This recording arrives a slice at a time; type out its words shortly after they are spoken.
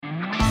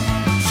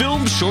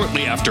Filmed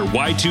shortly after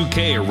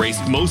Y2K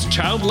erased most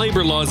child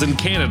labor laws in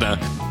Canada,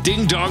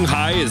 Ding Dong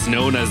High is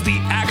known as the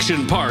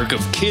action park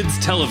of kids'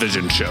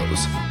 television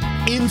shows.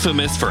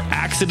 Infamous for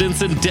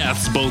accidents and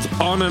deaths both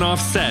on and off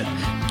set,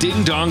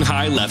 Ding Dong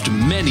High left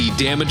many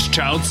damaged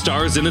child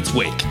stars in its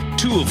wake,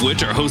 2 of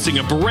which are hosting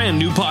a brand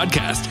new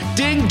podcast,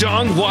 Ding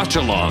Dong Watch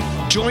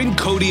Along. Join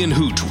Cody and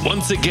Hooch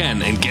once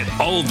again and get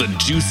all the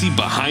juicy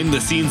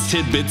behind-the-scenes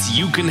tidbits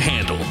you can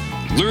handle.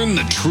 Learn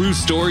the true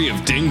story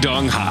of Ding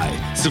Dong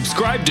High.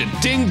 Subscribe to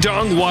Ding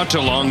Dong Watch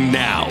Along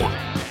now.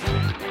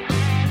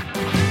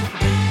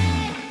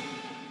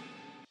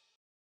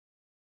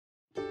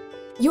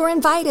 You're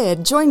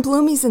invited. Join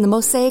Bloomies in the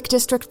Mosaic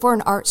District for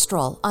an art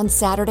stroll on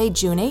Saturday,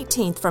 June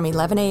 18th from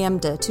 11 a.m.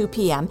 to 2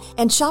 p.m.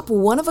 and shop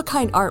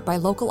one-of-a-kind art by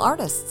local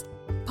artists.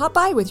 Pop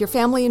by with your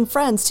family and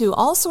friends to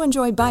also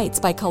enjoy Bites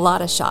by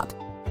Colada Shop.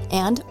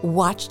 And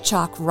watch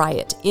Chalk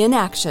Riot in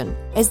action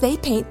as they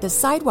paint the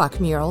sidewalk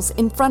murals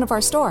in front of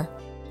our store.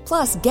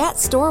 Plus, get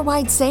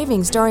store-wide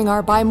savings during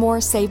our Buy More,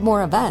 Save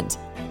More event.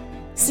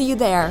 See you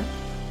there.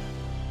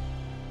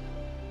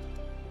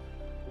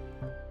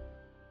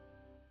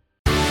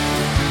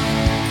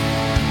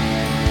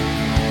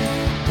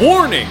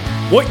 Warning!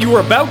 What you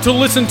are about to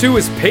listen to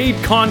is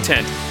paid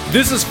content.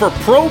 This is for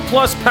Pro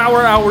Plus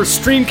Power Hour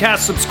Streamcast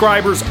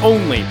subscribers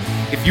only.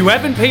 If you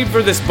haven't paid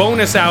for this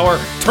bonus hour,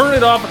 turn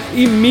it off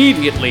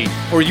immediately,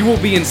 or you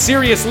will be in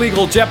serious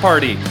legal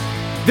jeopardy.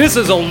 This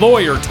is a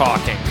lawyer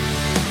talking.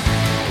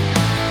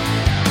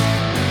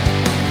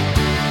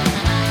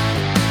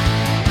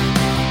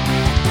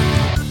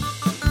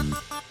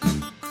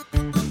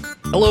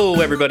 Hello,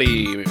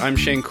 everybody. I'm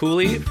Shane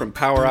Cooley from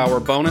Power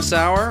Hour Bonus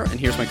Hour, and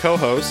here's my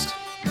co-host.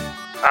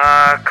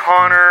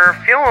 Connor,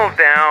 feel a little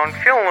down,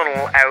 feel a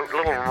little out, a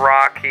little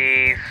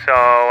rocky, so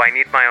I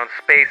need my own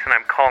space, and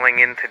I'm calling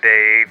in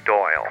today,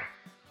 Doyle.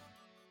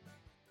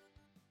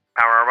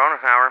 Power Hour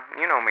Bonus Hour,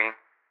 you know me.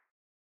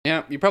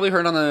 Yeah, you probably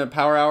heard on the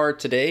Power Hour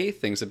today,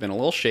 things have been a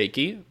little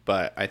shaky,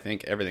 but I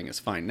think everything is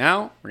fine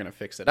now. We're going to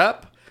fix it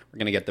up. We're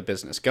going to get the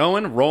business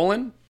going,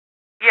 rolling.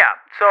 Yeah,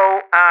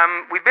 so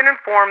we've been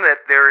informed that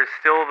there is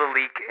still the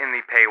leak in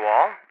the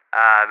paywall.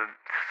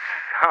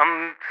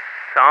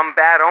 Some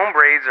bad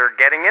hombres are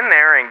getting in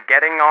there and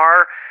getting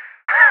our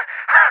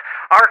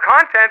our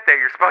content that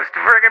you're supposed to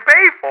friggin'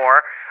 pay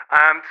for.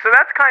 So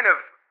that's kind of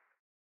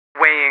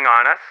weighing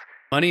on us.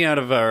 Money out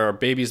of our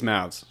babies'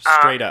 mouths,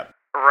 straight up.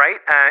 Right,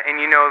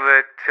 and you know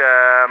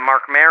that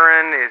Mark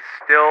Maron is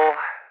still,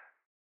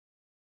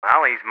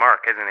 well, he's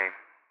Mark, isn't he?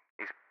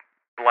 He's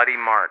bloody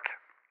Mark.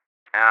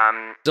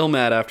 Still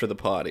mad after the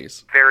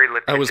potties. Very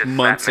litigious. That was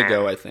months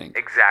ago, I think.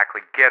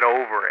 Exactly. Get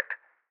over it.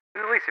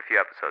 At least a few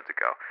episodes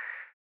ago.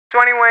 So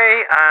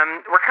anyway,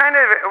 we're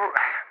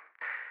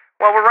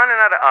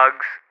running out of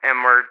Uggs,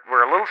 and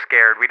we're a little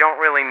scared. We don't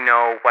really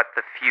know what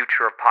the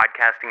future of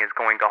podcasting is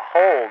going to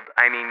hold.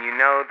 I mean, you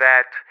know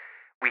that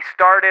we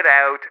started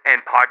out,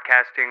 and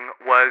podcasting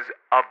was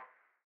a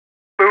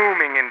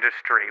booming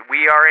industry.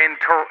 We are in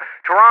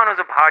Toronto's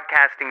a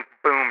podcasting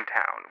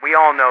boomtown. We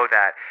all know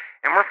that.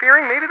 And we're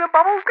fearing maybe the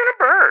bubble's going to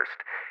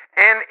burst.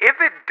 And if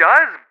it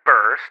does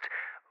burst,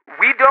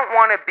 we don't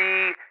want to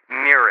be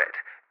near it,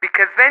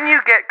 because then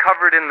you get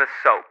covered in the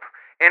soap.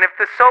 And if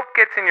the soap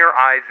gets in your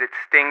eyes, it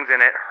stings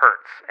and it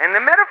hurts. And the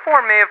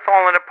metaphor may have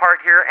fallen apart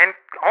here, and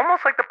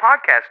almost like the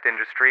podcast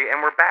industry,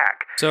 and we're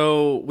back.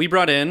 So we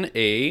brought in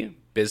a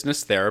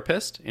business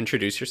therapist.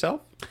 Introduce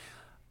yourself.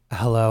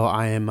 Hello,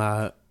 I am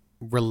a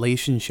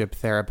relationship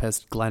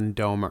therapist, Glenn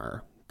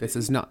Domer. This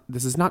is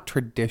not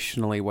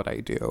traditionally what I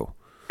do.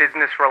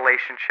 Business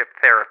relationship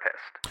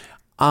therapist.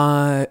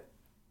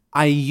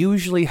 I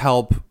usually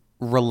help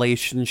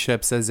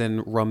relationships, as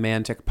in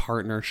romantic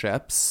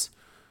partnerships.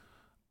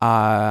 We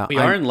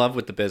are in love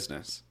with the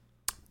business.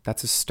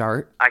 That's a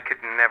start. I could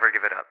never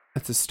give it up.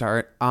 That's a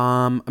start.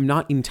 I'm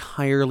not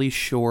entirely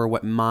sure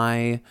what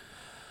my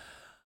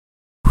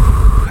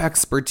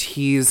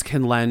expertise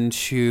can lend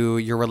to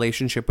your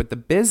relationship with the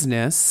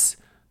business,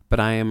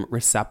 but I am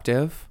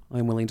receptive.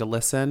 I'm willing to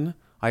listen.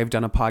 I've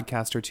done a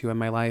podcast or two in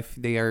my life.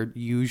 They are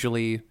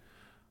usually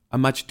a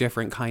much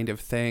different kind of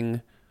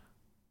thing.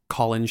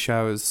 Call-in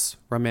shows,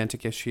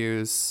 romantic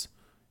issues,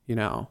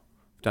 I've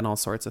done all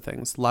sorts of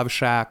things. Love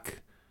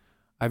Shack.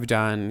 I've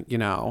done,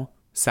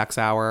 sex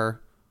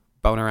hour,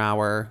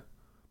 boner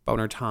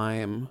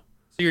time.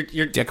 So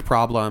you're dick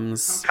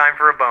problems. Time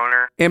for a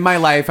boner. In my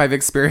life, I've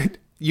experienced.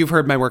 You've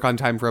heard my work on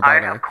Time for a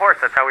Boner. Of course,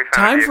 that's how we found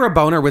Time for a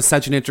Boner was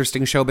such an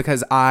interesting show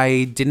because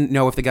I didn't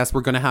know if the guests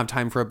were going to have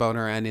time for a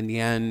boner, and in the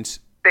end,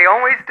 they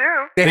always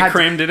do. They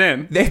crammed it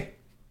in.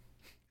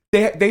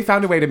 They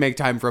found a way to make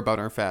Time for a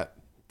Boner fit.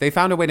 They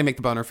found a way to make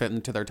the boner fit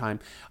into their time.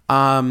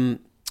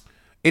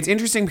 It's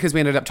interesting because we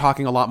ended up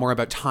talking a lot more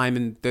about time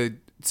and the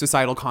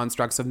societal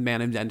constructs of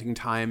man inventing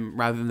time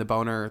rather than the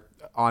boner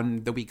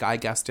on the week I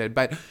guested.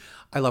 But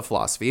I love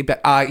philosophy.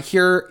 But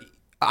here,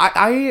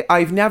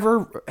 I've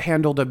never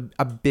handled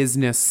a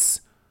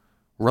business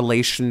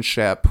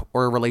relationship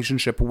or a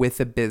relationship with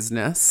a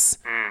business.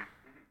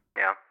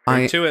 Yeah.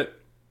 Bring to it.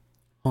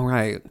 All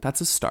right.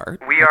 That's a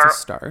start. We That's are a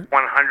start.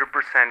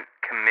 100%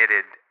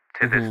 committed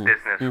to this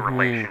business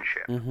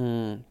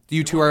relationship.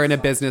 You two are in a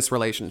business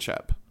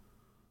relationship.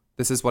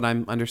 This is what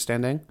I'm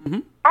understanding?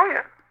 Oh,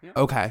 yeah.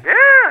 Okay.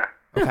 Yeah.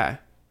 Okay.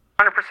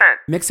 100%.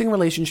 Mixing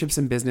relationships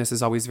and business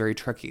is always very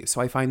tricky.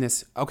 So I find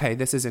this, okay,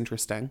 this is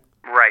interesting.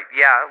 Right,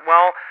 yeah.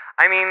 Well,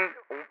 I mean,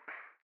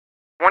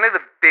 one of the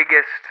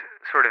biggest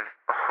sort of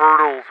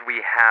hurdles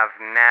we have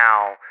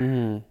now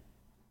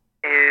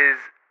is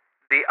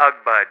the UGG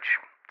budge.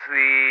 It's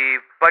the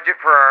budget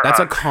for our That's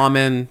Uggs.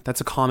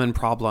 a common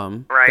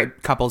problem Right.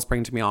 that couples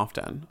bring to me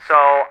often. So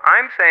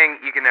I'm saying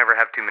you can never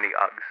have too many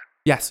Uggs.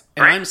 Yes.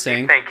 And Right. I'm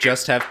saying Thank you.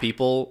 just have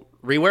people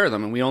rewear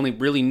them, and we only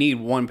really need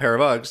one pair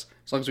of Uggs.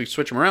 As long as we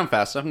switch them around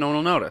fast enough, no one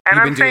will notice. And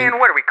You've I'm been doing- saying,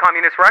 what are we,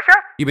 communist Russia?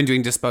 You've been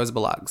doing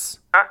disposable Uggs.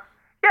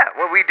 Yeah,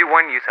 well, we do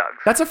one-use Uggs.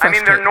 That's a fresh I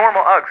mean, they're take.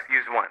 normal Uggs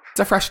used once. It's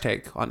a fresh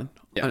take on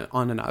Yeah.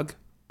 an Ugg.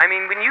 I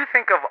mean, when you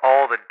think of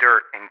all the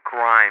dirt and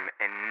grime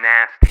and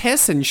nasty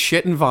Piss and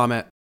shit and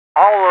vomit.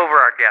 all over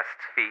our guests'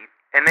 feet,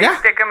 and they Yeah.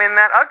 stick them in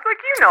that Ugg, like,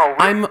 you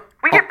know,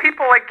 we get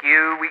people like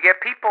you, we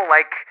get people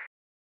like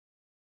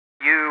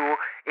you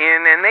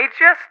in, and they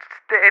just,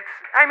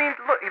 I mean,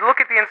 look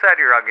at the inside of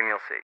your Ugg and you'll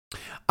see.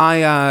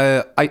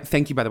 I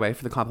thank you, by the way,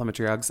 for the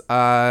complimentary Uggs.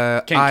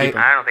 Can't keep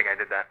 'em. I don't think I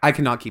did that. I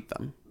cannot keep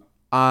them.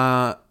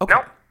 Okay.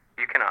 No,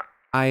 you cannot.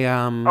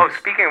 Oh,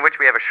 Speaking of which,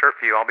 we have a shirt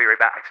for you. I'll be right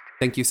back.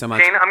 thank you so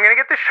much. Shane, I'm going to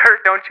get the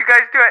shirt. Don't you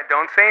guys do it.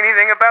 Don't say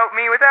anything about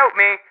me without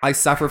me. I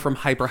suffer from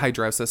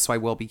hyperhidrosis, so I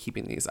will be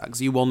keeping these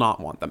Uggs. You will not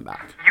want them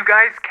back. You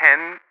guys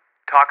can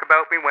talk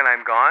about me when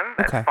I'm gone.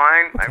 That's Okay.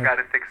 fine. Okay. I've got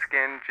a thick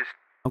skin. Just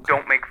Okay.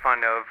 don't make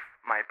fun of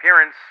my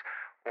appearance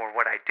or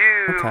what I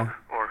do Okay.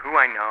 or who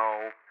I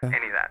know. Okay.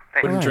 Any of that.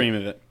 Thank Wouldn't you. Alright. dream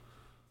of it.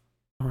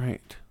 All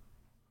right.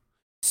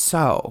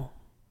 So,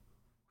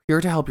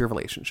 here to help your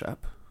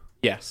relationship.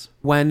 Yes.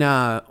 When,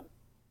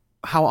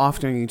 how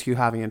often are you two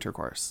having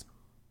intercourse?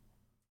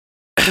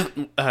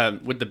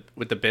 With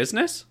the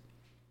business?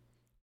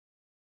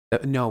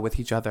 No, with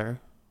each other.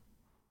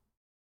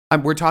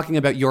 We're talking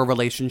about your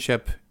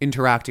relationship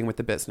interacting with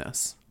the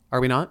business. Are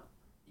we not?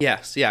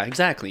 Yes. Yeah.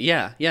 Exactly.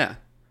 Yeah. Yeah.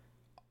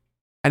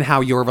 And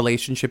how your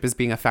relationship is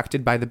being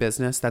affected by the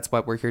business. That's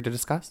what we're here to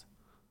discuss.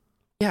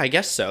 Yeah. I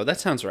guess so. That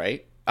sounds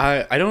right.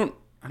 I don't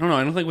know.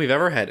 I don't think we've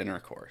ever had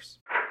intercourse.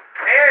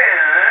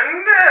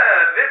 And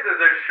this is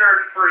a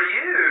shirt for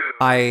you.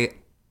 I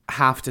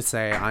have to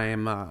say, I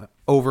am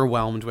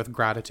overwhelmed with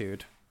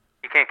gratitude.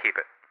 You can't keep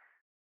it.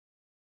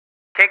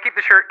 Can't keep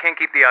the shirt, can't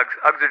keep the Uggs.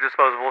 Uggs are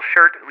disposable.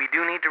 Shirt, we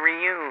do need to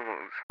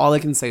reuse. All I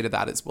can say to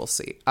that is we'll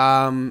see.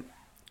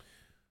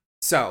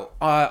 So,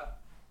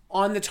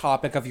 on the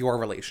topic of your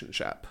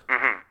relationship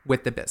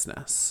with the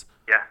business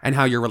Yeah. and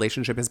how your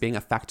relationship is being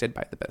affected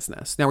by the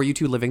business. Now, are you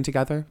two living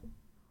together?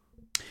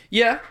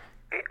 Yeah.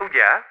 Oh,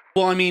 yeah.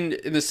 Well, I mean,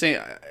 in the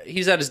same.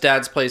 He's at his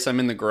dad's place. I'm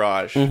in the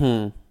garage.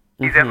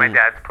 He's at my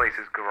dad's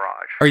place's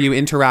garage. Are you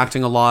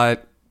interacting a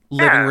lot?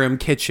 Living Yeah. room,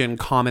 kitchen,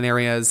 common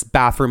areas,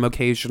 bathroom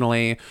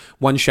occasionally,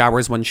 one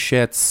showers, one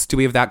shits. Do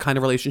we have that kind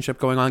of relationship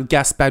going on?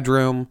 Guest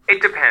bedroom?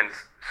 It depends.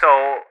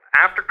 So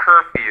after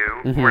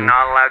curfew, we're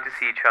not allowed to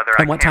see each other.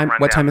 And what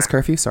time is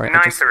curfew? Sorry.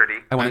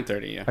 9:30. I want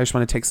 9:30, yeah. I just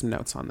want to take some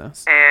notes on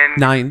this. And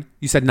 9.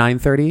 You said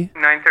 9:30?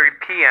 9:30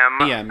 p.m.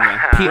 PM,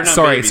 yeah. We're not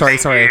Sorry. babies. Sorry.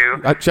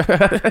 Thank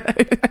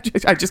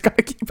you. I just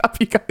gotta keep up.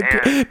 You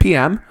gotta Yeah.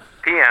 PM.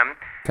 p.m.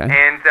 Okay.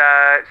 And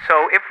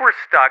so if we're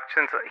stuck,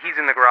 since he's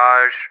in the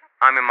garage,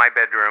 I'm in my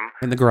bedroom,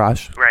 In the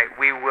garage. right,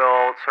 we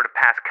will sort of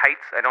pass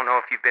kites. I don't know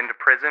if you've been to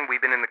prison.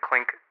 We've been in the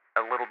clink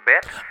a little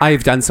bit.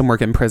 I've done some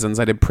work in prisons.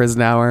 I did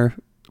prison hour,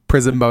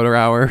 prison motor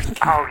hour.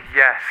 Oh,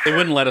 yes. They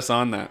wouldn't let us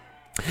on that.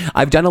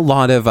 I've done a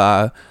lot of,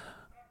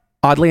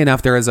 oddly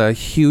enough, there is a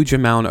huge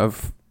amount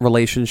of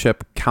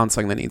relationship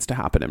counseling that needs to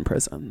happen in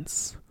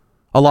prisons.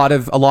 A lot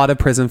of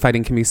prison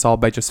fighting can be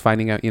solved by just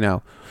finding out,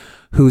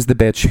 who's the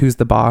bitch, who's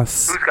the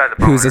boss, Who's got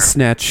the who's a boner?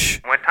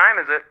 snitch. What time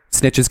is it?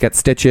 Snitches get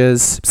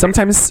stitches.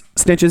 Sometimes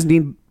snitches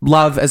need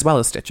love as well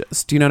as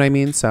stitches. Do you know what I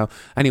mean? So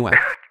anyway,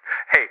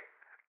 Hey,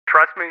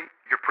 trust me,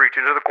 you're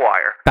preaching to the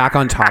choir. back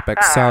on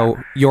topic. So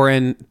you're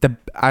in the,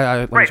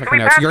 let me Right, check so my we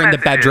notes. Pass You're in the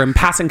messages. bedroom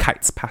passing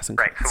kites.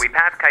 Right, so we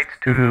pass kites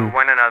to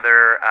one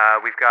another.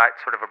 We've got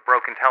sort of a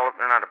broken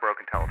not a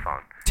broken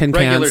telephone. Tin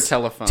Regular cans.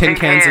 telephone. Tin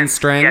cans and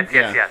string. Yes,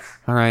 Yeah. yes.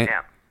 All right.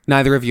 Yeah.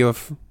 Neither of you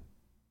have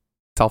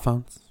cell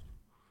phones.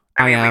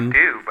 I mean, am. we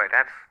do, but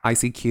that's...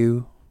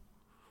 ICQ.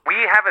 We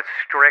have a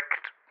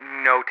strict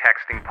no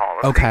texting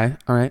policy. Okay.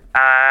 All right.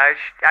 I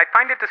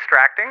find it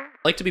distracting.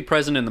 Like to be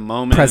present in the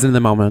moment. Present in the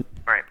moment.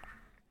 Right.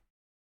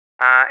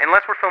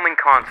 Unless we're filming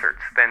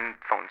concerts, then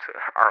phones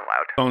are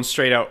allowed. Phone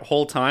straight out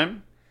whole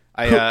time.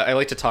 I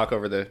like to talk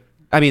over the.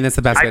 I mean, that's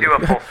the best I way do to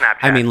a full Snapchat.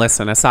 I mean,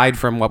 listen, aside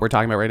from what we're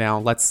talking about right now,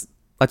 let's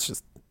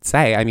just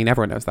say, I mean,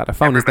 everyone knows that a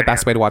phone is the Everybody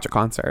best knows. way to watch a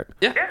concert.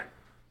 Yeah. Yeah.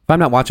 If I'm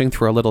not watching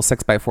through a little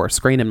 6x4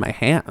 screen in my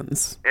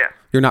hands, Yeah.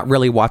 you're not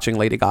really watching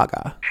Lady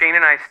Gaga. Shane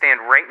and I stand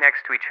right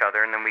next to each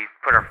other, and then we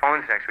put our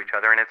phones next to each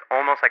other, and it's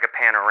almost like a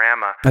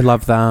panorama I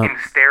love that. in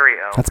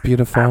stereo. That's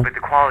beautiful. But the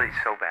quality's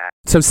so bad.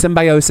 So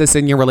symbiosis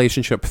in your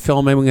relationship,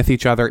 filming with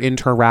each other,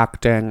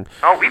 interacting.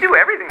 Oh, we do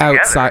everything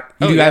outside. together.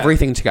 You do yeah.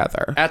 everything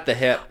together. At the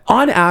hip.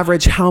 On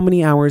average, how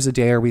many hours a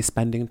day are we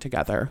spending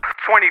together?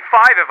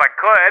 25 if I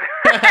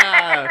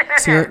could.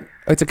 So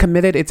it's a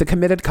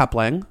committed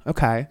coupling.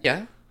 Okay.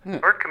 Yeah.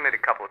 We're a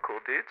committed couple of cool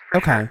dudes. For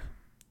Okay. Sure.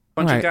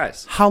 Bunch All of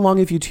guys. How long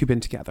have you two been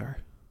together?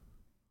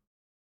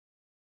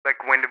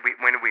 Like when did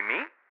we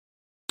meet?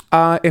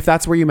 If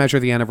that's where you measure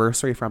the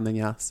anniversary from, then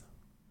yes.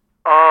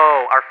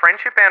 Oh, our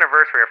friendship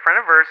anniversary. Our friend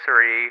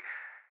anniversary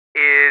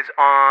is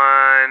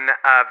on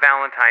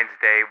Valentine's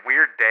Day.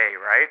 Weird day,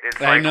 right?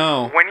 It's I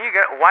know. When you go,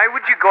 why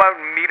would you go out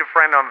and meet a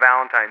friend on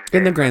Valentine's Day?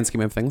 In the grand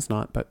scheme of things,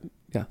 not, but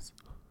yes.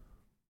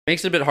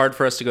 Makes it a bit hard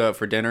for us to go out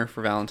for dinner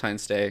for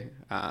Valentine's Day.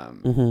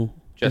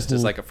 Just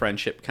as like a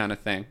friendship kind of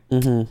thing.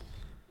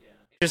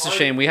 Just a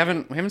shame we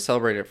haven't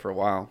celebrated it for a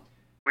while.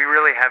 We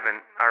really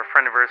haven't our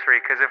friend anniversary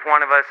because if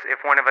one of us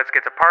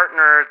gets a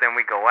partner, then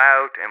we go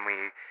out and we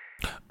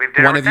have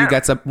dinner One with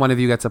them. One of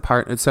you gets a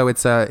partner. So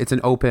it's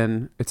an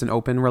open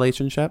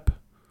relationship.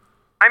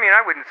 I mean,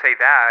 I wouldn't say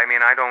that. I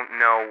mean, I don't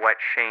know what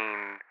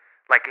Shane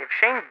like. If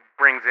Shane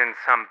brings in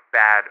some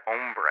bad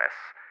hombres,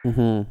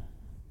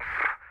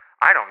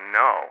 I don't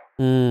know.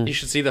 You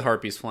should see the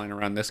harpies flying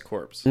around this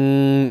corpse.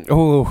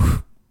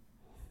 Oh,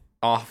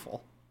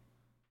 Awful.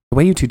 the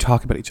way you two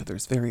talk about each other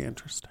is very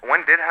interesting.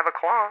 One did have a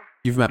claw.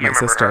 You've met You my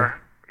remember sister. her?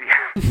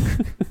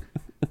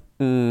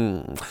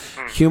 Yeah.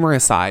 Humor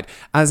aside,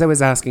 as I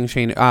was asking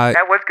Shane,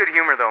 That was good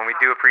humor, though, and we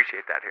do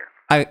appreciate that here.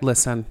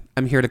 listen,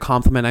 I'm here to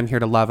compliment, I'm here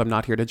to love, I'm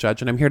not here to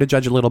judge, and I'm here to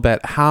judge a little bit.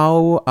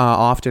 How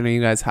often are you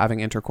guys having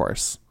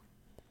intercourse?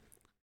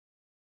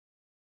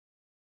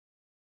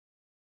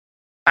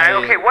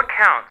 Okay, what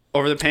counts?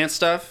 Over the pants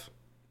stuff?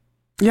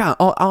 Yeah,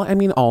 I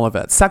mean all of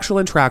it. Sexual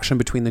interaction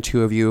between the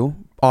two of you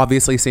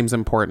obviously seems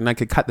important. I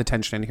could cut the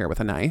tension in here with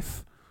a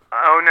knife.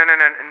 Oh, no.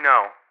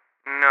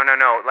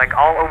 Like,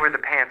 all over the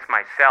pants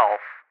myself.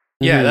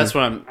 Yeah, that's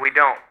what I'm... We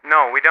don't.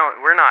 No, we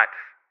don't. We're not.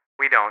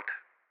 We don't.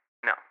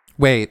 No.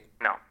 Wait.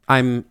 No.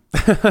 I'm...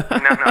 No.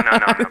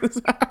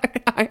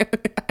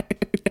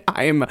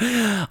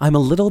 I'm a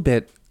little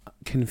bit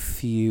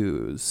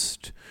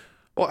confused.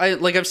 Well,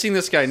 I've seen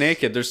this guy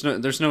naked.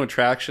 There's no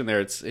attraction there.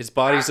 It's his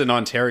body's an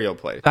Ontario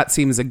place. That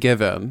seems a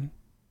given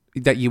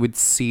that you would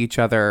see each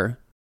other.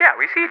 Yeah,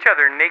 we see each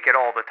other naked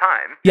all the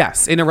time.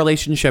 Yes, in a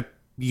relationship,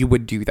 you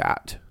would do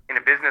that. In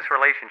a business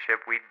relationship,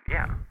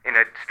 in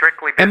a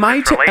strictly business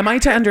relationship. Am I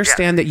to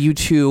understand that you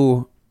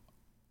two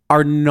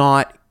are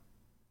not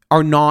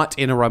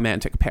in a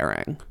romantic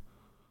pairing?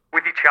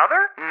 With each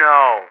other?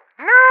 No.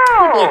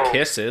 No. Little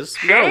kisses.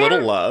 You got a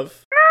little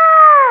love.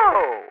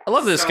 No. I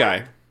love this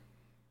guy.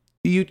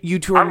 You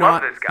two are I love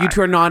not. this guy. You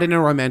two are not in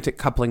a romantic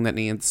coupling that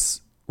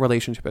needs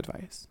relationship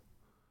advice.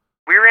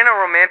 We're in a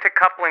romantic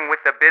coupling with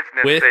a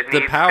business With that the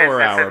needs Power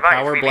business Hour, advice.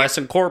 Power We Bless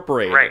need-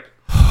 Incorporated. Right.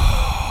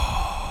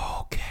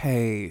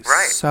 Okay,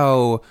 Right.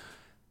 so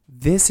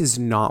this is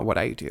not what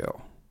I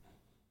do.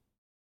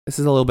 This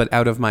is a little bit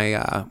out of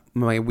my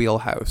my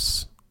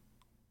wheelhouse.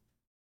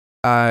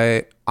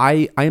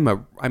 I'm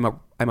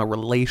a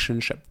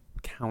relationship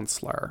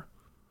counselor.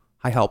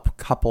 I help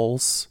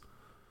couples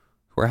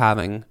who are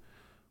having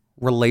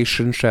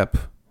relationship,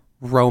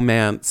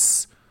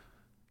 romance,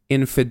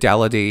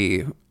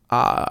 infidelity,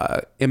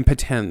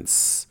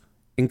 impotence,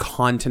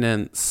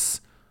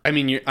 incontinence. I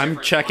mean, I'm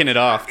checking it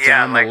off Yeah,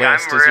 down like the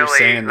list I'm as you're really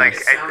saying like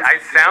this. I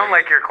sound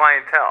like your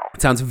clientele.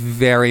 It sounds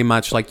very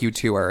much like you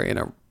two are in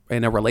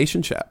a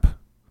relationship.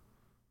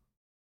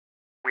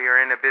 We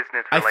are in a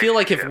business I feel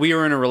like if relationship. we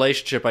were in a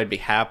relationship, I'd be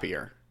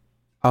happier.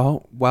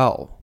 Oh,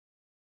 well.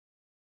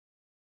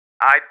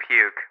 I'd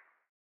puke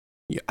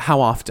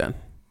How often?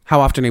 How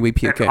often are we as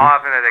puking?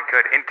 often as I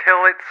could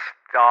until it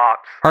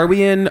stops. Are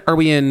we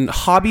in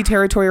hobby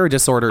territory or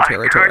disorder I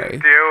couldn't territory?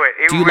 do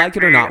it. Do you would like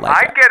it or be- not like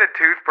I'd it? Mm-hmm. get a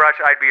toothbrush.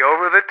 I'd be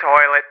over the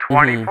toilet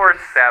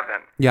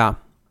 24/7. Yeah.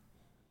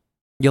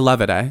 You love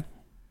it, eh?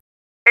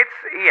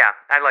 Yeah,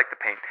 I like the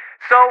pain.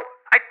 So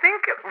I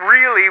think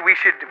really we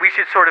should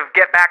sort of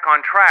get back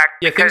on track.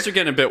 Yeah, because things are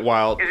getting a bit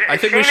wild. I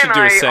think Shane we should and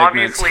do I a segment.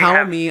 obviously Tell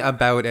have- me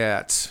about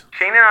it.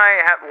 Shane and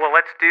I have. Well,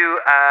 let's do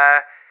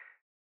a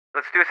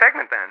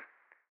segment then.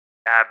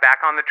 Back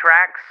on the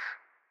tracks.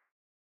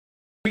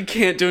 We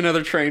can't do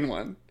another train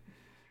one.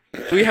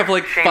 We have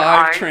like Shane,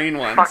 5 I train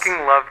ones.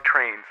 fucking love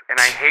trains, and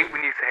I hate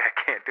when you say I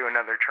can't do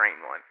another train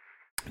one.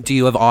 Do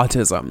you have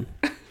autism?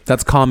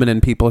 That's common in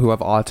people who have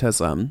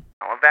autism.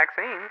 I love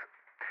vaccines.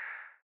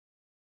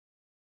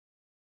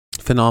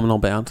 Phenomenal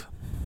band.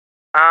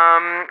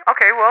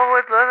 Okay, well,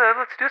 let's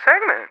do a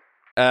segment.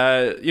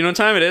 You know what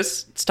time it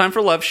is? It's time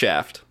for Love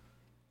Shaft.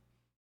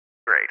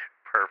 Great.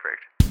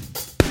 Perfect.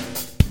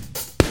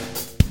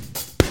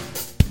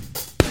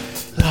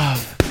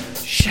 Love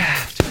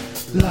shaft.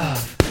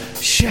 Love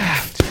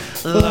shaft.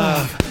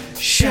 Love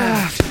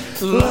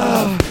shaft.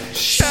 Love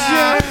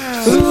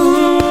shaft.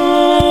 Ooh,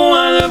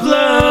 I love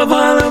love.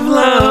 I love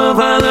love.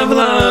 I love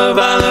love.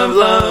 I love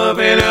love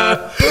in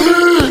a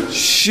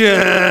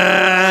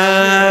shaft.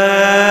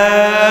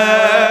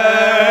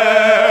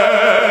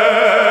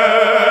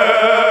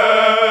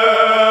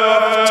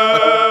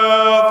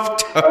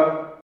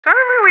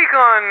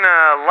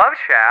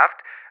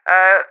 shaft,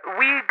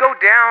 we go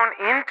down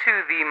into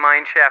the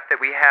mine shaft that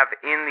we have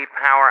in the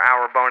Power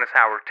Hour Bonus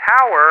Hour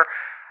Tower,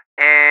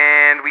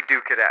 and we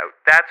duke it out.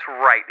 That's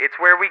right. It's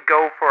where we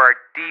go for our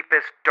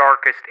deepest,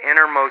 darkest,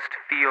 innermost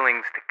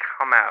feelings to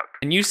come out.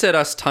 And you said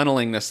us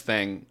tunneling this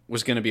thing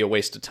was going to be a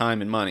waste of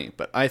time and money,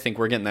 but I think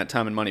we're getting that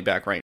time and money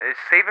back right now.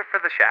 Save it for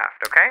the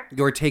shaft, okay?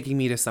 You're taking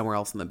me to somewhere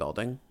else in the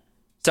building?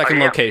 Second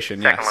Yeah,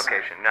 location, Second yes.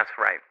 location, that's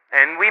right.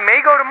 And we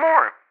may go to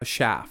more. A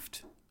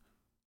shaft.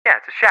 Yeah,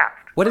 it's a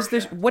shaft. What is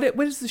this? What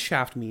does the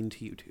shaft mean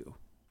to you two?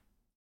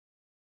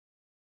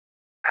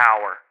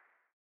 Power.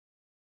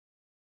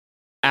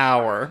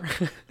 Hour.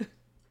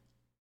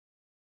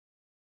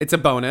 It's a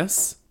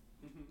bonus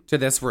to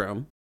this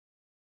room.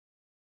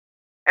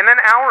 And then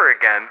hour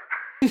again.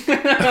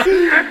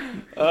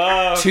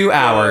 2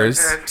 hours.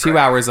 That's 2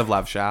 right. hours of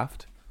Love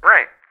Shaft.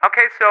 Right.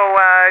 Okay, so,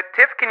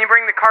 Tiff, can you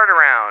bring the cart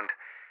around?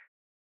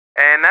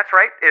 And that's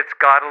right, it's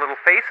got a little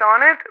face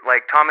on it,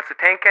 like Thomas the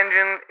Tank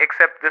Engine,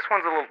 except this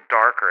one's a little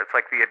darker. It's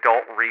like the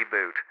adult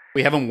reboot.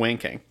 We have him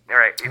winking. All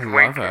right, he's I love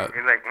winking. it.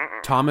 He's like,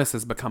 mm-mm. Thomas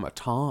has become a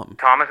Tom.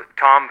 Tom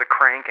the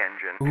Crank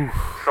Engine.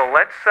 So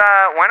let's,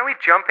 why don't we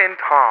jump in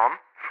Tom?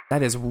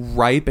 That is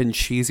ripe and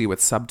cheesy with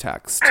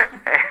subtext.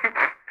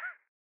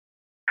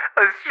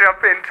 Let's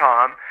jump in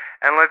Tom,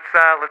 and let's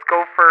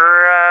go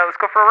for a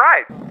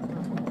ride.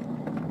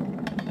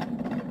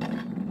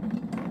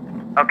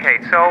 Okay,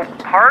 so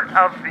part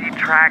of the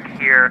track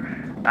here,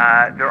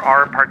 there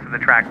are parts of the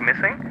track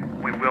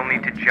missing. We will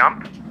need to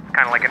jump. It's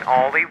kind of like an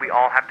ollie. We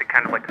all have to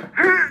kind of like.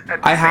 At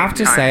the I have same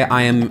to time. say,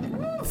 I am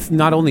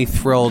not only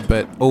thrilled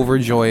but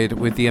overjoyed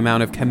with the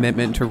amount of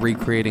commitment to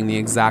recreating the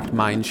exact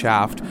mine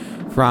shaft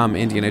from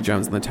Indiana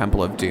Jones and the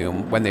Temple of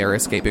Doom when they are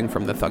escaping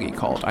from the Thuggee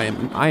cult.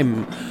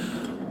 I'm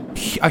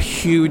a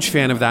huge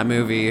fan of that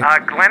movie.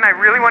 Glenn, I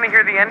really want to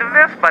hear the end of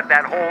this, but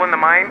that hole in the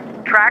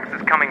mine tracks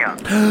is coming up.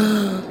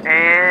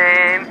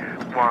 And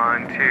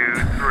 1, 2,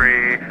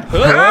 3.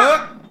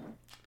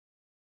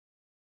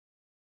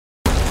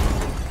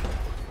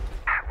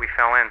 We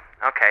fell in.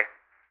 Okay.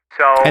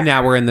 So And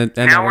now we're in the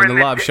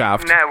Love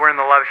Shaft. Now we're in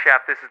the love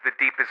shaft. This is the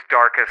deepest,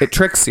 darkest It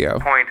tricks you.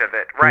 point of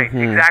it. Right,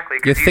 Mhm. exactly.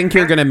 'cause You think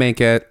you're gonna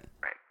make it.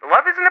 Right.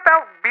 Love isn't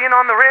about being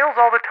on the rails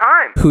all the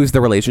time. Who's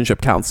the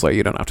relationship counselor?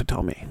 You don't have to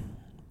tell me.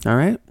 All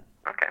right.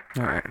 Okay.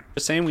 All right.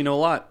 Just saying we know a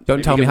lot. Don't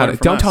Maybe tell you me can how learn to.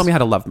 from Don't us. tell me how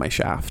to love my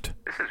shaft.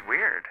 This is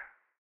weird.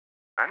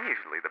 I'm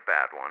usually the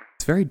bad one.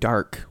 It's very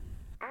dark.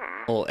 A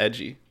little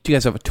edgy. Do you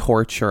guys have a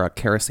torch or a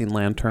kerosene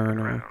lantern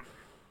or?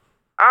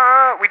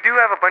 We do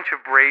have a bunch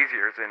of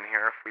braziers in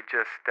here. If we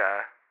just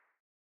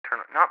turn,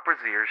 not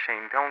braziers,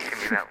 Shane. Don't give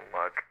me that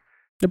look.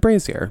 A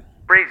brazier.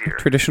 Brazier.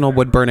 Traditional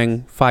wood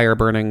burning, fire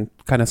burning,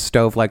 kind of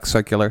stove like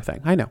circular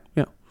thing. I know.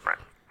 Yeah. Right.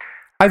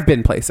 I've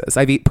been places.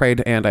 I've eat,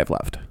 prayed, and I've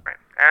loved. Right.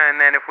 And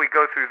then if we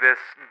go through this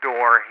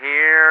door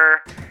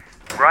here,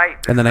 right.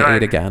 And then I good.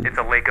 ate again. It's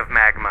a lake of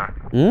magma.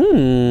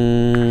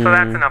 Mmm. So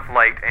that's enough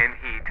light and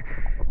heat.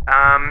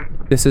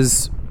 This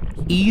is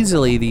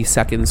easily the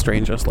second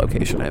strangest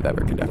location I've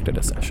ever conducted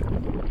a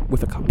session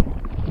with a couple.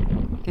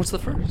 What's the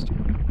first?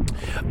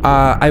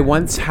 I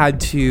once had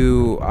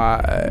to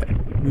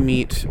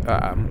meet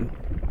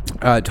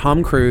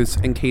Tom Cruise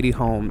and Katie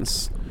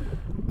Holmes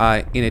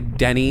in a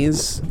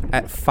Denny's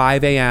at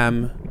 5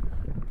 a.m.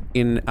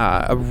 in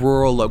a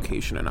rural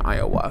location in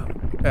Iowa.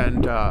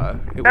 And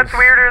it That's was,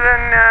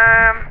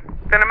 weirder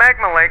than a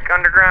magma lake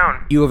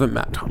underground. You haven't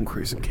met Tom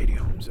Cruise and Katie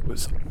Holmes. It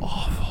was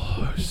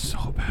awful. It was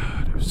so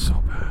bad. It was so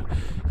bad.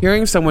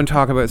 Hearing someone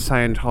talk about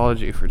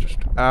Scientology for just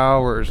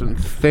hours and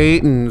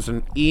thetans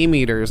and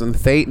E-meters and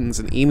thetans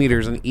and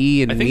E-meters and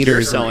E and I think you're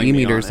meters and selling me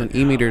E-meters on and it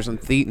E-meters and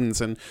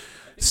thetans and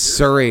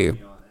Surrey. Yeah,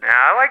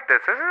 I like this.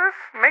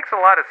 This makes a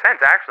lot of sense,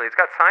 actually. It's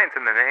got science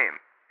in the name.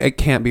 It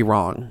can't be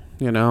wrong,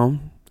 you know?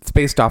 It's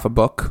based off a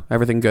book.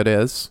 Everything Good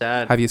is.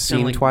 Sad. Have you Sound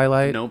seen like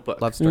Twilight?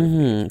 Notebook. Love story.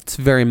 It's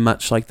very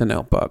much like The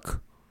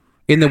Notebook,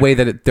 in the way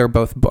that they're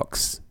both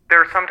books. There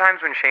are some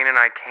times when Shane and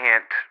I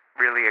can't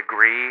really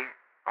agree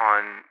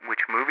on which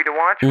movie to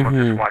watch. We'll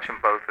just watch them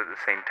both at the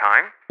same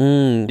time.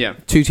 Yeah.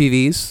 2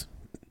 TVs.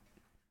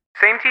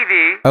 Same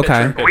TV.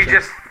 Okay. We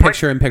just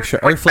Picture in picture,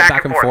 or flip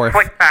back and forth.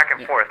 Flick back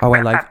and forth. Oh,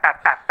 I like.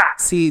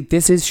 See,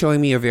 this is showing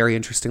me a very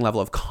interesting level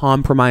of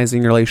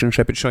compromising your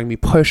relationship. It's showing me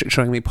push. It's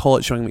showing me pull.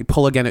 It's showing me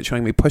pull again. It's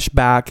showing me push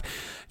back.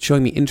 It's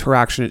showing me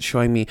interaction. It's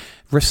showing me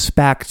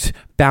respect,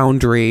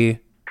 boundary.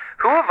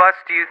 Who of us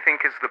do you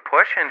think is the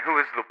push and who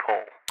is the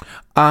pull?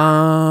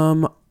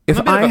 If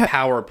I'm a bit of a I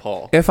power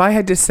pull. if I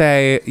had to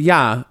say,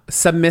 yeah,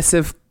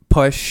 submissive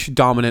push,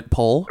 dominant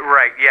pull.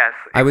 Right. Yes.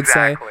 I would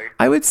exactly.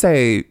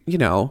 say, you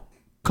know,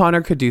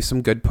 Connor could do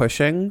some good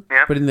pushing,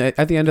 Yeah. but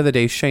at the end of the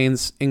day,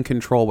 Shane's in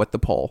control with the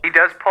pull. He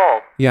does pull.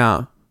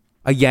 Yeah,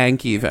 a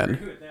yank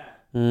even.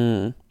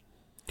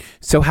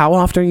 So how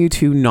often are you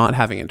two not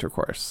having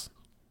intercourse?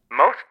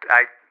 Most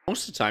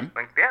of the time.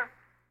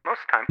 Most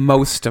of the time.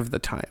 Most of the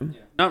time.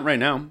 Not right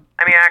now.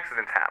 I mean,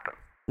 accidents happen.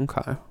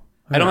 Okay.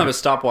 I don't have a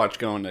stopwatch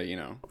going to, you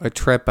know. A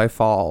trip, I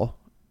fall,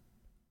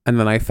 and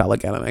then I fell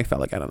again, and I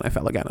fell again, and I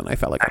fell again, and I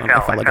fell again, and I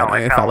fell again, and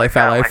I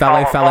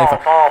fell.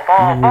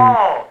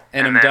 Fall.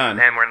 And I'm then, done.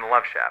 And we're in the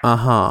love shaft.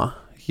 Uh-huh.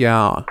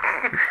 Yeah.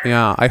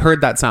 Yeah. I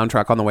heard that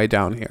soundtrack on the way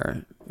down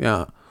here.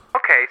 Yeah.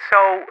 Okay, so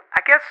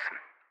I guess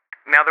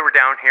now that we're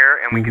down here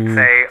and we can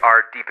say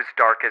our deepest,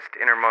 darkest,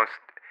 innermost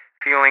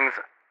feelings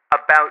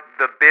about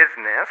the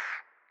business.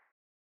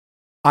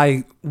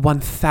 I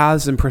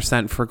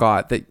 1000%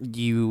 forgot that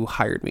you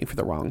hired me for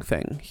the wrong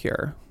thing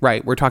here.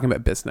 Right. We're talking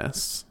about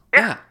business.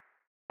 Yeah.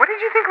 What did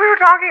you think we were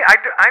talking?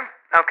 I'm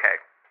okay.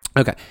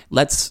 Okay.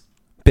 Let's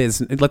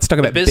talk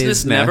about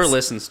Business never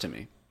listens to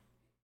me.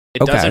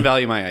 It Okay. doesn't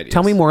value my ideas.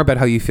 Tell me more about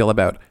how you feel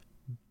about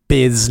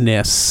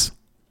business.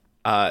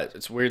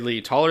 It's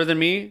weirdly taller than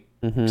me,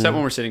 except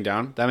when we're sitting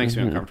down. That makes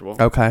me uncomfortable.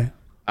 Okay.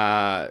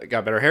 Got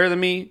better hair than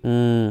me,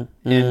 and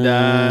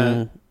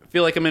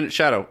feel like I'm in its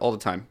shadow all the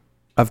time.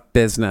 Of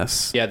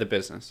business. Yeah, the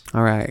business.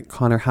 All right.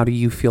 Connor, how do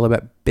you feel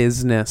about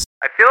business?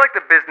 I feel like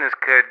the business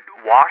could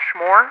wash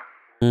more.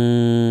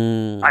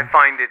 I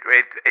find it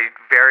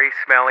very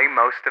smelly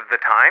most of the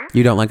time.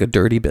 You don't like a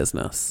dirty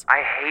business.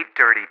 I hate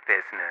dirty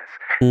business,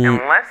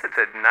 unless it's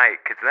at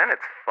night, because then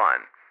it's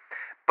fun.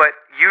 But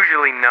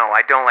usually, no,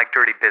 I don't like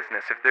dirty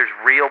business. If there's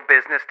real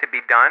business to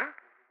be done,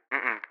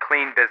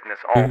 clean business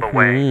all the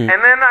way. And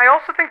then I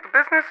also think the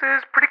business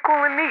is pretty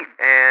cool and neat,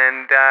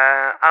 and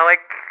I like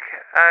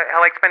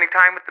spending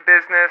time with the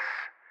business.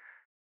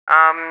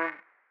 And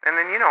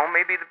then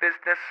maybe the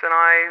business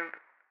and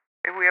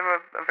maybe we have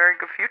a very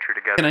good future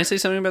together. Can I say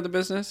something about the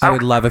business? I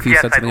would love if you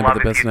said something about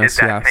the I'd love if you business.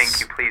 did that. Yes. Thank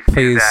you. Please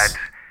do that.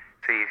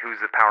 See who's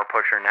the power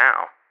pusher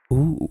now.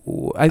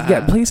 Ooh.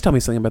 Yeah, please tell me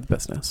something about the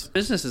business.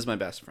 Business is my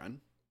best friend.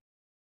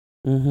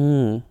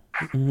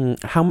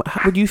 How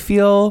would you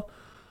feel?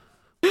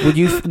 Would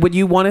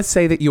you want to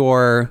say that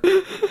you're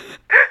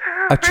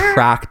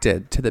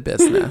attracted to the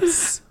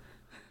business?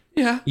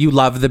 Yeah. You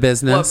love the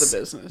business. Love the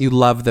business. You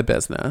love the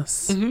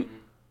business. Mm-hmm.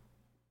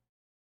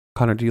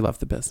 Connor, do you love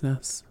the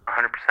business?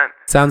 100%.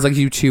 Sounds like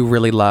you two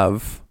really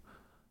love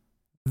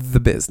the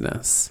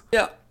business.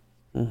 Yeah.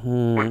 We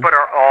put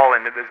our all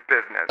into this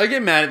business. I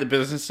get mad at the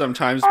business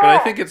sometimes, but I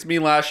think it's me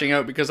lashing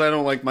out because I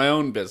don't like my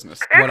own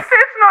business. It's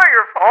not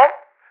your fault.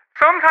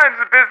 Sometimes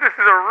the business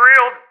is a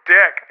real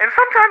dick, and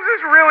sometimes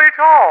it's really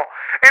tall,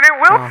 and it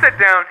will sit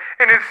down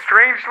and is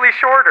strangely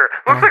shorter.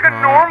 Looks like a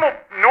normal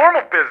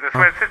business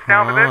when it sits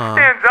down, but then it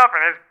stands up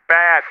and it's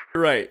bad.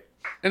 Right.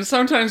 And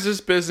sometimes this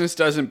business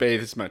doesn't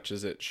bathe as much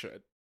as it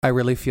should. I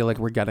really feel like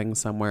we're getting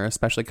somewhere,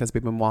 especially because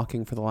we've been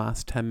walking for the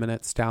last 10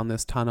 minutes down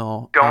this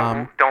tunnel.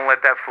 Don't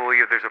let that fool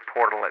you. There's a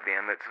portal at the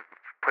end that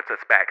puts us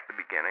back at the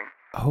beginning.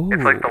 Oh.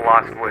 It's like the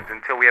Lost Woods.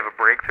 Until we have a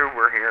breakthrough,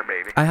 we're here,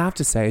 baby. I have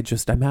to say,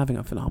 I'm having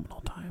a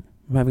phenomenal time.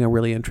 I'm having a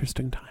really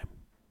interesting time.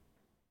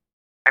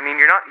 I mean,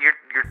 you're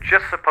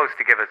just supposed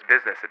to give us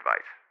business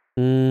advice.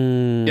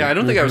 Yeah, I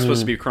don't think I was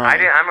supposed to be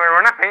crying.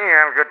 We're not paying you to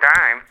have a good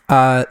time.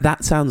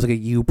 That sounds like a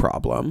you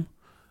problem.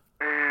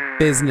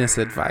 Business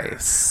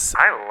advice.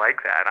 I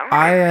like that. I'm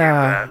gonna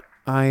use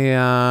that.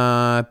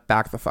 I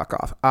back the fuck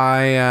off.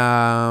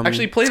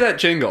 Actually, play that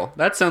jingle.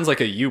 That sounds like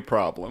a you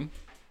problem.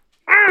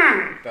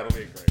 That'll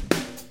be great.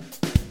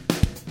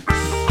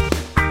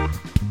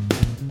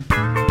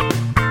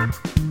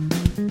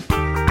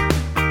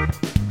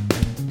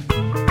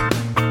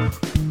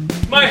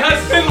 My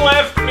husband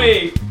left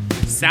me.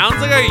 Sounds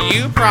like a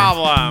you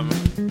problem.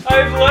 I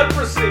have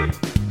leprosy.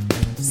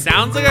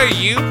 Sounds like a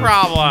you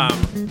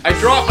problem. I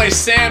dropped my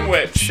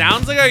sandwich.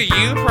 Sounds like a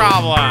you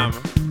problem.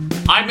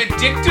 I'm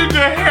addicted to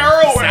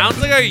heroin. Sounds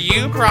like a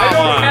you I problem.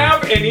 don't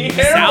have any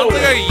heroin. Sounds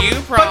like a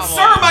you problem. But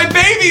sir, my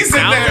baby's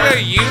in Sounds there. like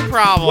a you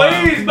problem.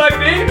 Please, my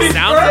baby's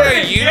Sounds like a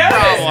burning. you Get it.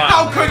 problem.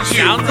 How could you?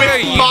 Sounds like a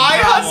With you my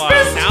problem.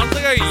 husband? Sounds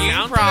like a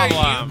you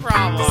problem.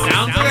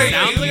 Sounds like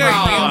a you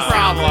problem.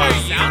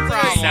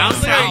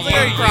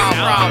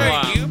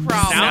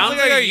 Sounds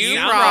like a you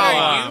problem. Sounds like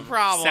a you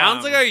problem.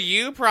 Sounds like a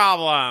you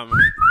problem.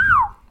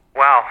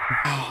 Wow.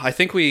 I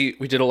think we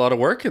did a lot of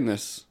work in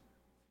this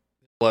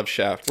love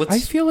shaft. I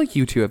feel like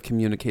you two have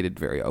communicated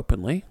very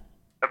openly.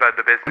 About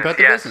the business. About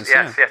the yes, business,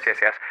 yes, yeah.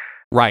 yes.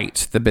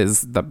 Right, about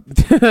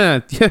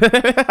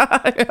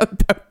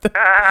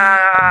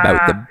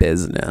the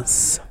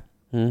business.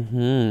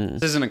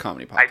 This isn't a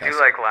comedy podcast. I do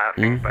like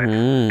laughing, but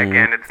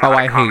again, it's not Oh,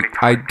 a comedy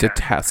I podcast.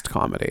 detest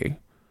comedy.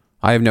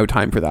 I have no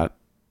time for that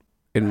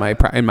in my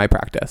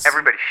practice.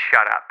 Everybody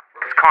shut up.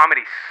 Because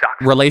comedy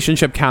sucks.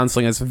 Relationship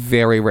counseling is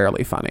very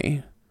rarely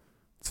funny.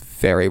 It's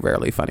very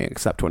rarely funny,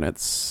 except when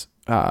it's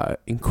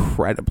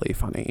incredibly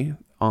funny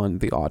on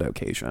the odd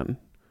occasion.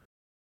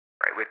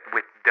 Right,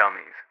 with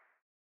dummies.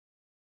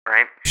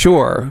 Right?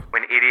 Sure.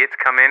 When idiots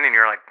come in and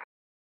you're like,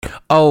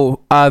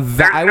 Oh,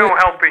 there's no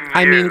helping you.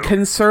 I mean,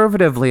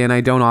 conservatively, and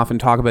I don't often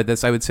talk about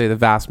this, I would say the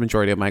vast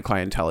majority of my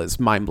clientele is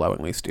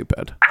mind-blowingly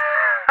stupid.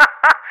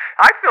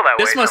 I feel that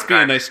way This must be a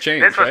sometimes. nice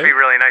change, This must right? be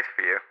really nice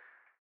for you.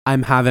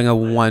 I'm having a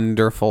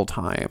wonderful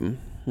time.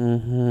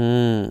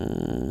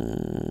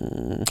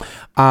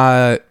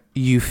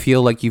 You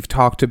feel like you've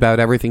talked about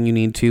everything you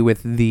need to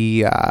with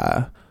the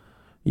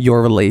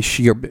your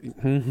relation,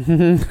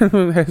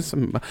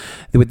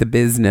 with the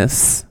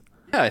business.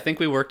 Yeah, I think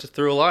we worked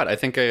through a lot. I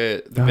think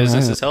the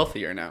business is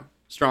healthier now,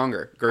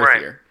 stronger,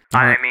 girthier. Right.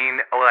 I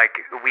mean, like,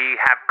 we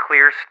have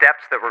clear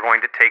steps that we're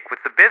going to take with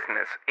the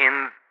business,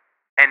 and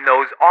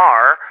those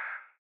are,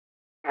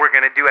 we're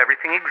going to do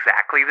everything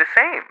exactly the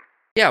same.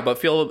 Yeah, but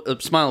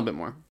smile a bit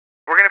more.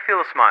 We're going to feel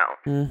a smile.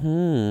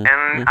 And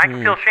I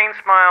can feel Shane's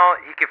smile,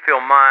 he can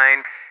feel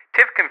mine,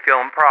 Tiff can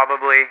feel him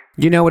probably.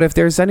 You know what? If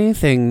there's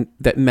anything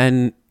that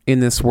men in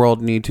this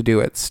world need to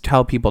do, it's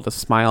tell people to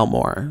smile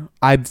more.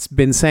 I've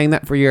been saying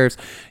that for years.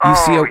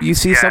 You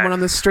see someone on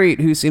the street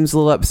who seems a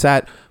little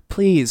upset.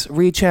 Please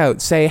reach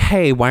out. Say,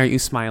 hey, why aren't you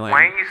smiling?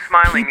 Why aren't you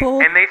smiling?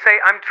 And they say,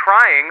 I'm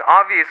trying.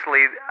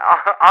 Obviously,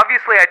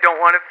 I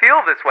don't want to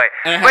feel this way.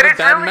 And I have a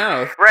bad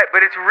mouth. Right,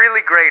 but it's really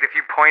great if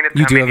you point at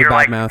them and you're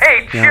like, mouth.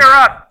 Hey, cheer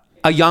up.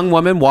 A young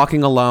woman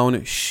walking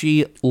alone,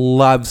 she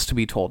loves to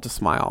be told to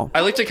smile. I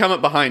like to come up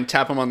behind,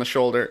 tap them on the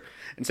shoulder,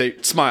 and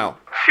say, smile.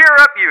 Cheer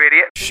up, you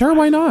idiot. Sure,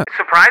 why not?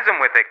 Surprise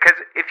them with it, because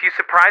if you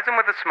surprise them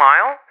with a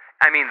smile,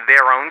 I mean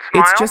their own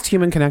smile. It's just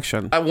human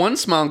connection. One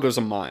smile goes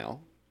a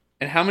mile.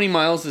 And how many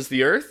miles is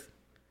the Earth?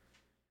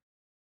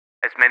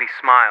 As many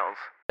smiles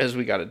as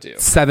we got to do.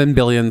 7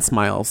 billion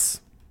smiles.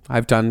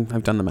 I've done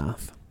the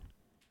math.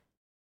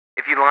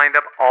 If you lined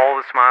up all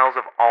the smiles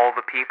of all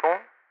the people,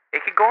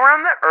 it could go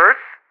around the Earth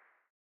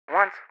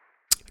once.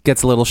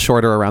 Gets a little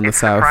shorter around the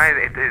south.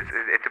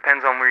 It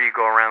depends on where you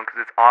go around,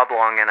 because it's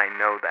oblong, and I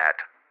know that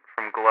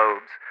from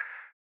globes.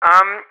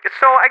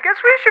 So I guess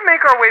we should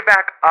make our way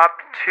back up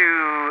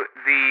to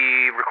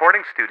the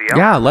recording studio.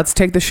 Yeah, let's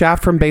take the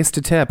shaft from base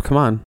to tip. Come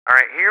on. All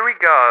right, here we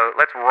go.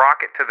 Let's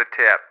rock it to the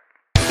tip.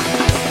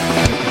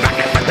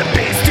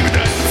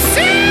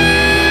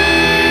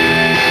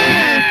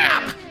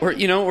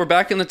 We're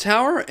back in the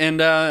tower, and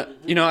Shane,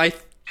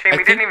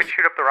 we didn't even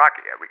shoot up the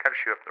rocket yet. We got to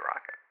shoot up the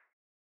rocket.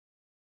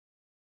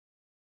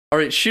 All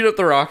right, shoot up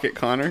the rocket,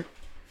 Connor.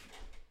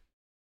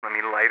 Let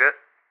me light it.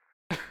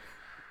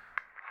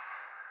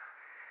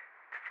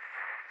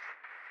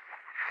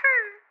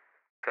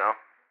 So,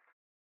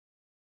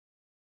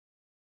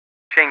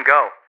 Shane,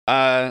 go.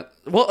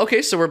 Well,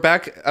 okay, so we're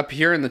back up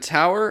here in the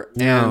tower,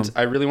 and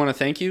I really want to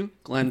thank you,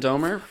 Glenn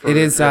Domer, for it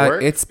is. your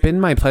work. It's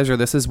been my pleasure.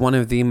 This is one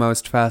of the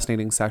most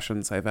fascinating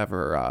sessions I've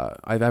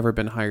ever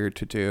been hired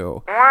to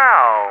do.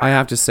 Wow. I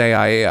have to say,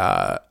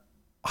 I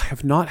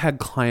have not had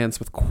clients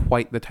with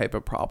quite the type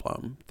of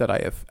problem that I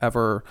have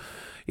ever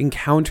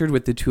encountered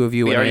with the two of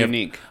you. We are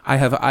unique.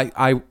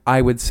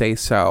 I would say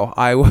so.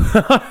 I would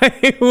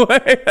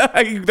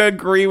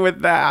agree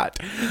with that.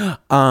 Because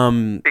of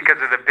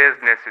the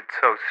business, it's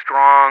so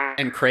strong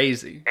and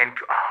crazy, and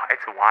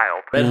it's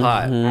wild. Red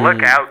hot.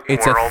 Look out,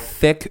 it's world. a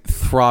thick,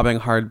 throbbing,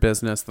 hard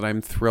business that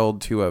I'm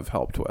thrilled to have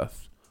helped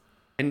with.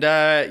 And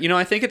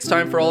I think it's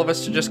time for all of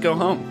us to just go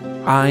home.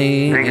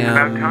 It's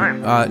about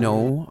time.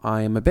 No,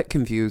 I am a bit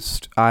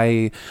confused.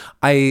 I've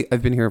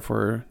been here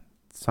for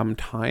some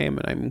time,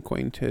 and I'm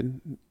going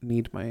to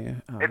need my...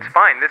 it's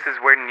fine. This is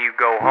when you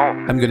go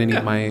home. I'm going to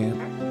need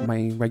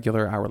my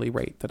regular hourly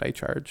rate that I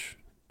charge,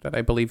 that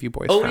I believe you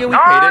boys Oh, found. yeah, we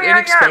paid it in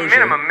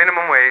exposure.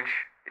 Minimum wage.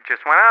 It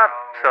just went up,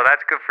 so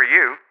that's good for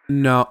you.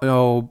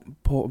 No,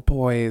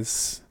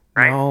 boys.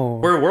 Right? No.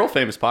 We're a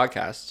world-famous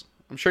podcast.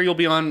 I'm sure you'll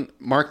be on.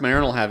 Mark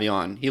Maron will have you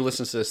on. He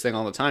listens to this thing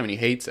all the time, and he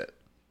hates it.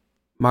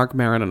 Mark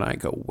Maron and I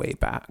go way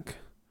back.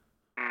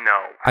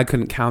 No. I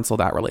couldn't cancel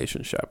that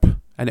relationship,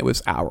 and it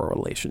was our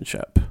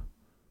relationship.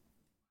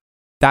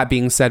 That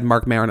being said,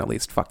 Mark Maron at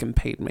least fucking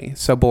paid me.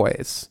 So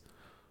boys,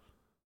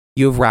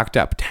 you've racked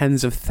up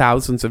tens of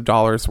thousands of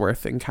dollars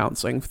worth in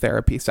counseling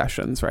therapy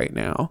sessions right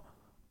now.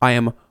 I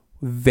am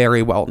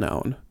very well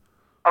known.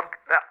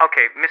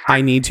 Okay, Mr.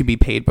 I need to be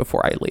paid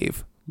before I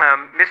leave.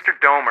 Mr.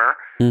 Domer,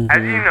 as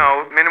you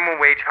know, minimum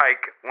wage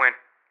hike went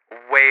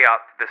way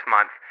up this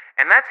month,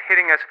 and that's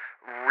hitting us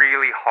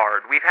really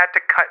hard. We've had to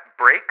cut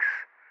breaks.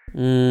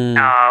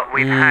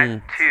 We've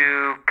had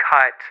to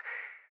cut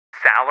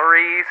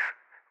salaries.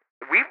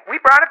 We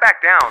brought it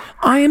back down.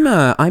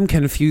 I'm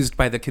confused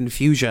by the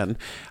confusion.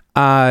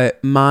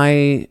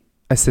 My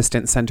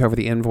assistant sent over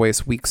the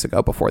invoice weeks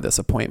ago before this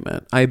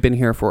appointment. I've been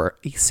here for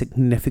a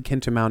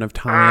significant amount of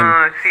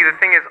time. See, the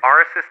thing is,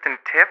 our assistant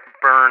Tiff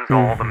burns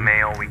all the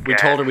mail we get. We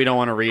told her we don't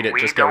want to read it.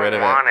 Just get rid of it.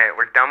 We don't want it.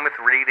 We're done with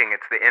reading.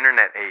 It's the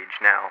internet age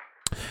now.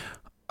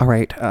 All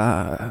right. So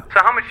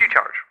how much do you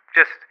charge?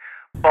 Just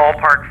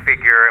ballpark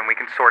figure, and we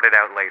can sort it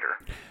out later.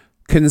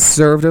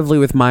 Conservatively,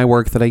 with my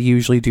work that I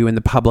usually do in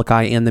the public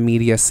eye and the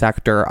media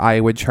sector, I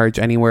would charge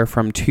anywhere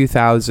from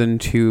 $2,000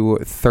 to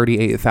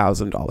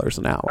 $38,000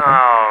 an hour.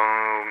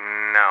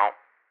 Oh no,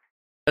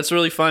 that's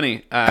really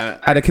funny.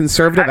 At a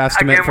conservative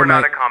estimate again, for we're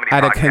my not a comedy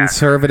at podcast. a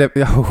conservative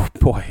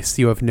boys,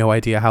 you have no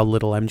idea how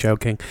little I'm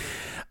joking.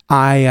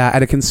 I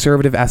at a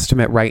conservative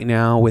estimate right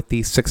now, with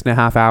the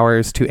 6.5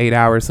 hours to 8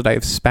 hours that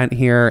I've spent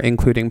here,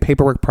 including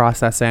paperwork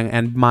processing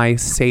and my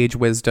sage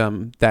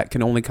wisdom that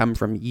can only come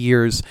from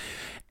years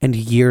and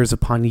years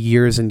upon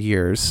years and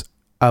years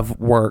of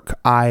work,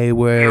 I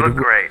would. You look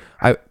great.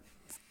 I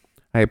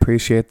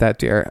appreciate that,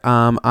 dear.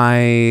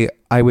 I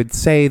would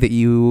say that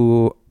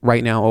you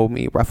right now owe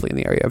me roughly in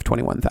the area of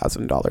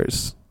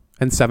 $21,000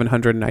 and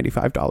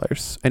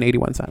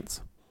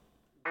 $795.81.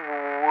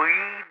 We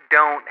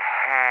don't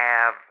have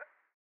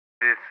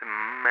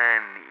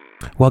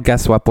Well,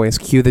 guess what, boys?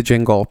 Cue the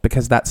jingle,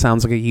 because that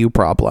sounds like a you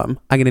problem.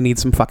 I'm going to need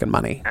some fucking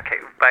money. Okay,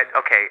 but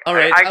okay. All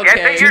right, I get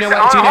that Do you know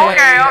what? Do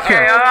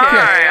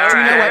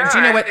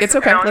you know what? It's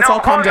okay. Let's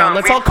all calm down.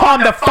 Let's all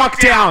calm the fuck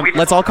down.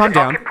 Let's all calm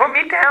down. Okay, put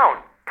me down.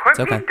 Put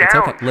me down, It's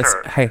okay. Listen,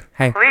 sir.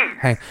 hey.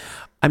 Please.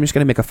 I'm just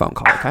going to make a phone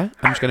call, okay?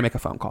 I'm just going to make a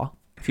phone call.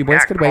 If you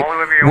boys Yeah, could wait, call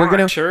whoever you we're want.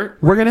 going to Sure.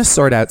 we're going to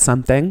sort out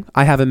something.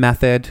 I have a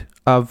method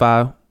of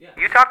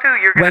You talk to who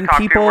you're going to talk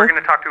to. We're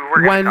going to talk to who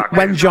we're going to talk to.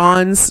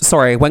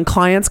 when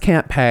clients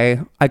can't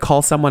pay, I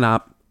call someone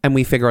up and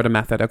we figure out a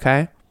method,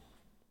 okay?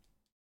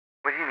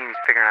 What do you mean he's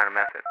figuring out a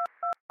method?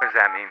 What does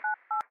that mean?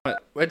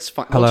 But it's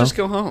fine. Hello? We'll just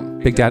go home.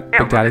 Big Daddy.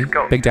 Yeah, we'll just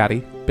go. Big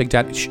Daddy.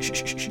 Shh, shh,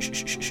 shh,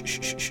 shh, shh,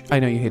 shh, shh, shh. I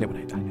know you hate it when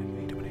I do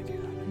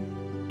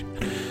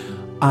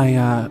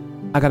that.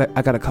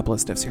 I got a couple of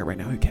stiffs here right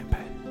now who can't pay.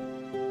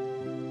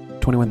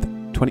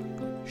 20.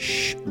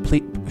 Shh,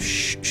 please.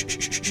 Shh, shh, shh,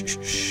 shh, shh,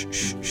 shh,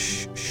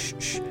 shh, shh,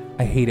 shh.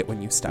 I hate it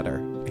when you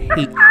stutter.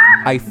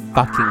 I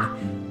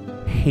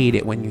fucking hate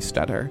it when you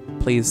stutter.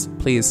 Please.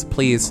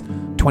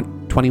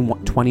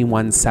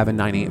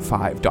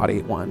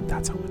 21,798.5.81.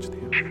 That's how much they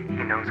owe. He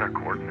knows our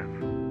coordinates.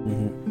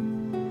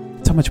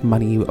 That's how much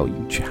money you owe,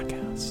 you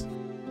jackass.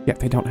 Yeah,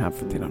 they don't have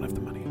the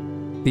money.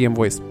 The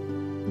invoice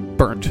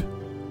burnt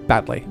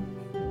badly.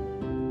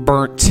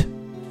 Burnt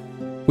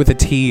with a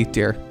T,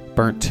 dear.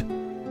 Burnt.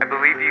 I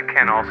believe you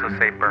can also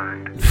say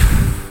burned.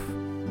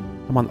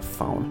 I'm on the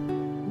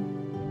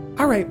phone.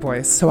 All right,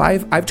 boys. So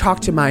I've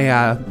talked to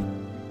my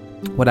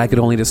what I could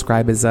only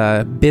describe as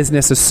a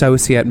business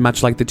associate,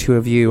 much like the two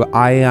of you.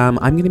 I'm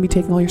going to be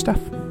taking all your stuff.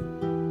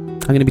 I'm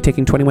going to be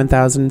taking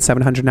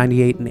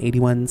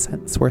 21,798.81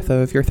 cents worth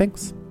of your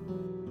things.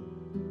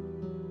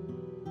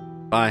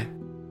 Bye.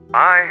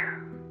 Bye.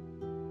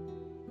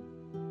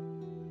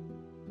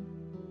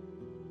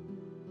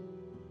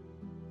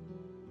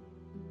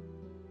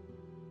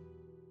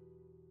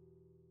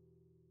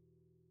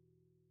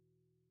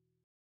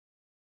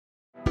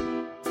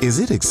 Is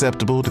it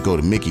acceptable to go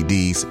to Mickey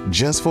D's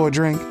just for a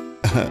drink?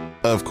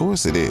 Of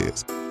course it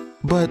is.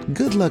 But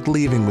good luck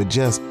leaving with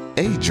just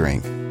a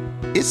drink.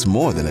 It's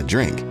more than a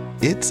drink.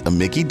 It's a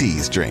Mickey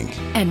D's drink.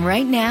 And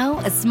right now,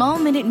 a small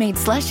Minute Maid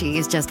slushie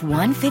is just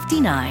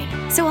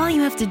 $1.59. So all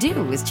you have to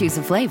do is choose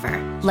a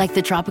flavor, like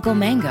the tropical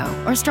mango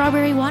or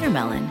strawberry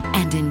watermelon,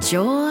 and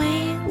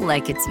enjoy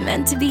like it's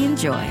meant to be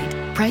enjoyed.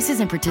 Prices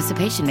and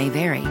participation may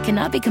vary.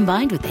 Cannot be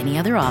combined with any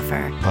other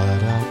offer.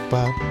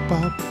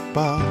 Ba-da-ba-ba-ba.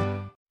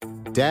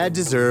 Dad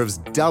deserves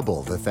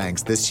double the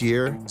thanks this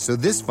year, so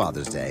this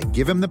Father's Day,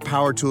 give him the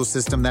power tool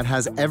system that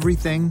has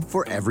everything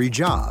for every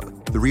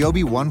job. The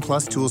Ryobi One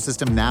Plus tool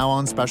system now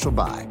on special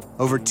buy.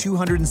 Over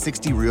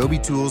 260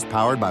 Ryobi tools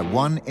powered by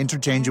one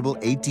interchangeable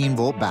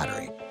 18-volt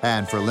battery.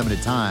 And for a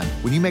limited time,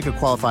 when you make a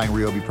qualifying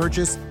Ryobi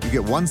purchase, you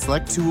get one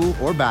select tool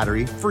or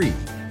battery free.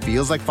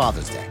 Feels like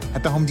Father's Day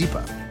at the Home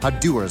Depot. How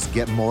doers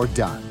get more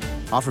done.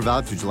 Offer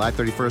valid through July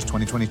 31st,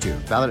 2022.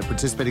 Valid at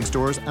participating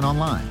stores and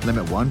online.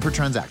 Limit 1 per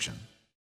transaction.